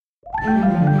Hello,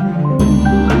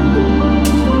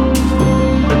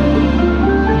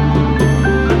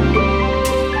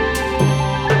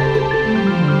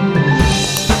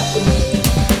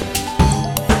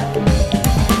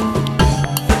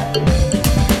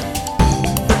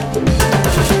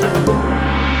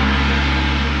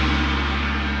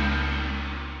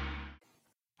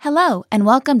 and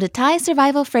welcome to Thai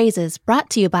Survival Phrases brought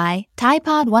to you by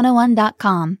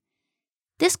ThaiPod101.com.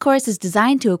 This course is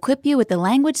designed to equip you with the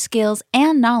language skills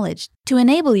and knowledge to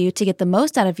enable you to get the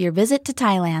most out of your visit to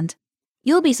Thailand.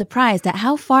 You'll be surprised at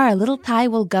how far a little Thai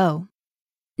will go.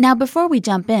 Now, before we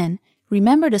jump in,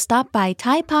 remember to stop by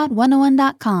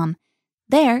ThaiPod101.com.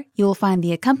 There, you will find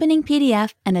the accompanying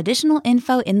PDF and additional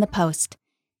info in the post.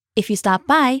 If you stop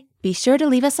by, be sure to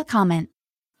leave us a comment.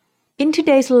 In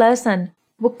today's lesson,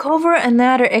 we'll cover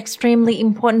another extremely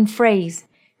important phrase.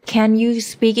 Can you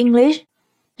speak English?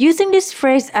 Using this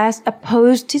phrase as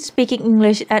opposed to speaking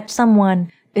English at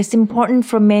someone is important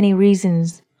for many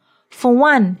reasons. For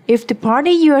one, if the party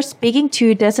you are speaking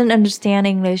to doesn't understand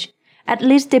English, at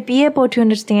least they'll be able to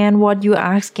understand what you're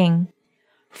asking.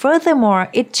 Furthermore,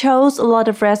 it shows a lot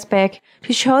of respect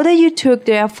to show that you took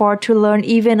the effort to learn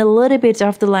even a little bit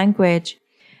of the language.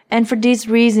 And for these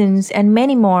reasons and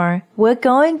many more, we're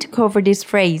going to cover this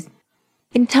phrase.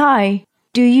 In Thai,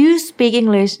 do you speak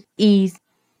English is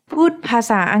พูดภา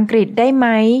ษาอังกฤษได้ไหม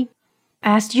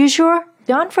As usual,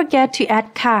 don't forget to add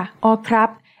ค่ะ or ครับ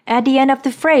at the end of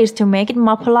the phrase to make it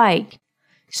more polite.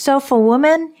 So for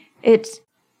women, it's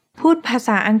พูดภาษ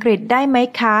าอังกฤษได้ไหม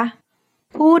คะ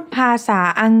พูดภาษา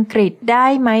อังกฤษได้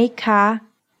ไหมคะ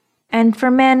And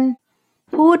for men,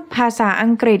 พูดภาษาอั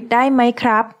งกฤษได้ไหมค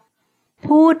รับ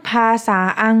พูดภาษา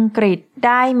อังกฤษไ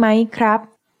ด้ไหมครับ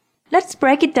Let's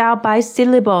break it down by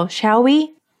syllable, shall we?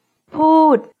 พู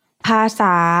ดภาษ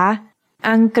า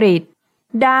อังกฤษ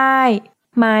ได้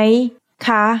ไหมค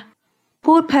ะ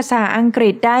พูดภาษาอังกฤ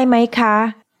ษได้ไหมคะ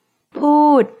พู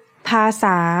ดภาษ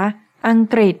าอัง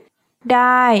กฤษไ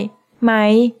ด้ไหม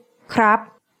ครับ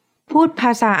พูดภ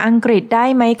าษาอังกฤษได้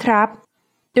ไหมครับ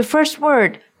The first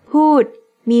word พูด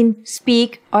means speak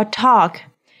or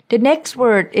talk.The next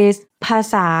word is ภา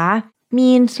ษา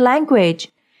means language.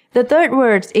 The third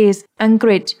word is อังก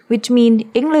ฤษ which means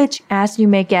English as you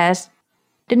may guess.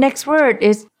 The next word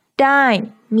is ได้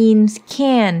means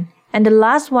can. And the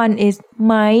last one is ไ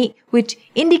หม which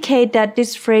indicate that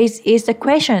this phrase is a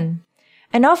question.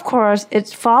 And of course,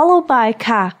 it's followed by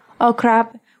ค่ะ or ครับ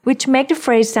which make the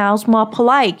phrase sound more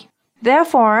polite.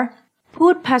 Therefore, พู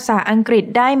ดภาษาอังกฤษ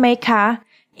ได้ไหมคะ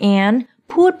and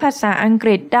พูดภาษาอังก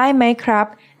ฤษได้ไหมครับ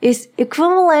is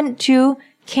equivalent to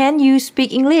can you speak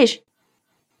English?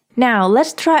 Now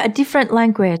let's try a different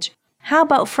language. How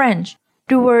about French?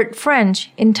 The word French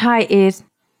in Thai is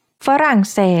ฝรั่ง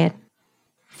เศส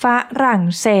ฝรั่ง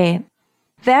เศส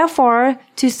Therefore,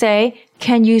 to say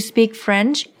can you speak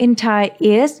French in Thai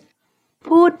is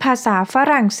พูดภาษาฝ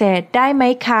รั่งเศสได้ไหม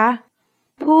คะ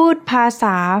พูดภาษ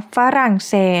าฝรั่ง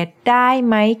เศสได้ไ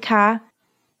หมคะ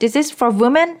This is for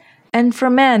women and for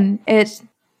men it's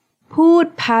พูด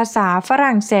ภาษาฝ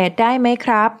รั่งเศสได้ไหมค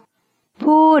รับ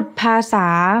พูดภาษา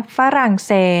ฝรั่งเ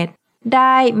ศสไ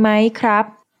ด้ไหมครับ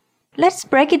Let's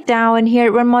break it down and hear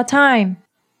it one more time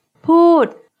พูด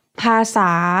ภาษ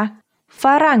าฝ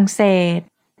รั่งเศส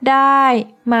ได้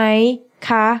ไหมค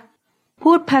ะ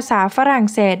พูดภาษาฝรั่ง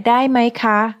เศสได้ไหมค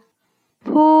ะ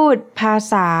พูดภา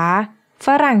ษาฝ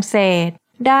รั่งเศส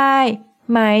ได้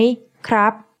ไหมครั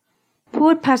บพู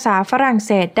ดภาษาฝรั่งเ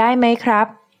ศสได้ไหมครับ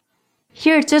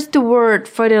Here just the word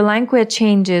for the language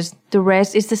changes, the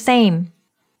rest is the same.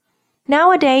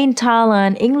 Nowadays in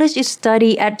Thailand, English is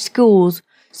studied at schools,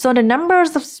 so the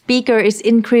numbers of speakers is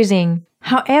increasing.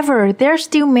 However, there are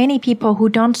still many people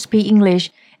who don't speak English,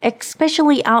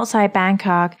 especially outside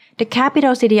Bangkok, the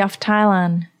capital city of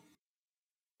Thailand.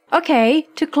 Okay,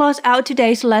 to close out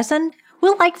today's lesson,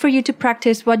 we'd like for you to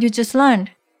practice what you just learned.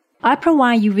 I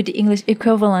provide you with the English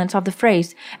equivalent of the phrase,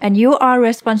 and you are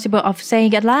responsible of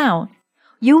saying it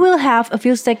loud.You will have a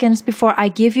few seconds before I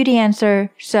give you the answer,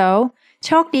 so โ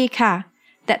ชคดีค่ะ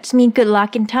That's mean good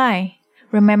luck in Thai.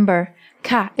 Remember,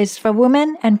 ค่ะ is for women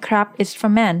and ครับ is for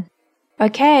men.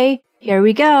 Okay, here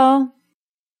we go.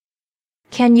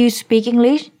 Can you speak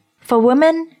English for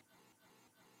women?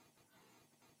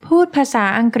 พูดภาษา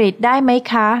อังกฤษได้ไหม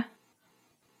คะ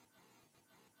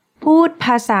พูดภ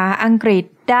าษาอังกฤษ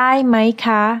ได้ไหมค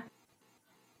ะ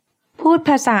พูด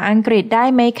ภาษาอังกฤษได้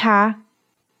ไหมคะ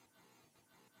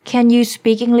Can you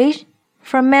speak English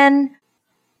for men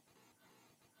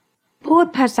พูด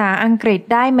ภาษาอังกฤษ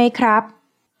ได้ไหมครับ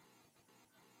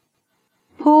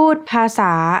พูดภาษ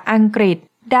าอังกฤษ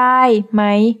ได้ไหม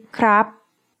ครับ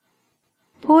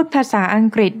พูดภาษาอัง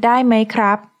กฤษได้ไหมค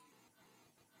รับ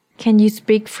Can you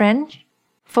speak French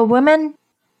for women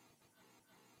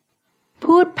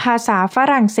พูดภาษาฝ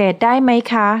รั่งเศสได้ไหม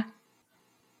คะ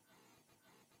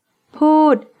พู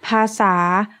ดภาษา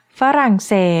ฝรั่ง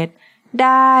เศสไ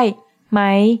ด้ไหม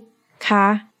คะ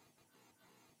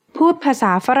พูดภาษ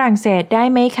าฝรั่งเศสได้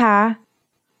ไหมคะ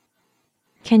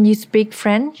Can you speak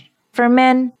French for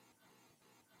men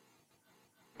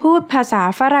พูดภาษา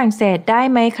ฝรั่งเศสได้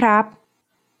ไหมครับ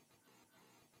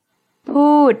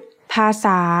พูดภาษ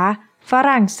าฝ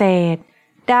รั่งเศส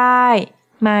ได้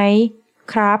ไหม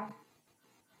ครับ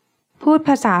พูดภ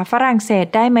าษาฝรั่งเศส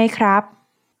ได้ไหมครับ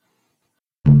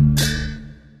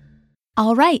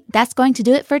Alright, that's going to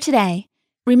do it for today.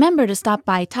 Remember to stop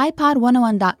by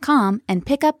ThaiPod101.com and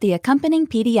pick up the accompanying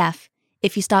PDF.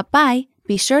 If you stop by,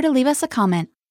 be sure to leave us a comment.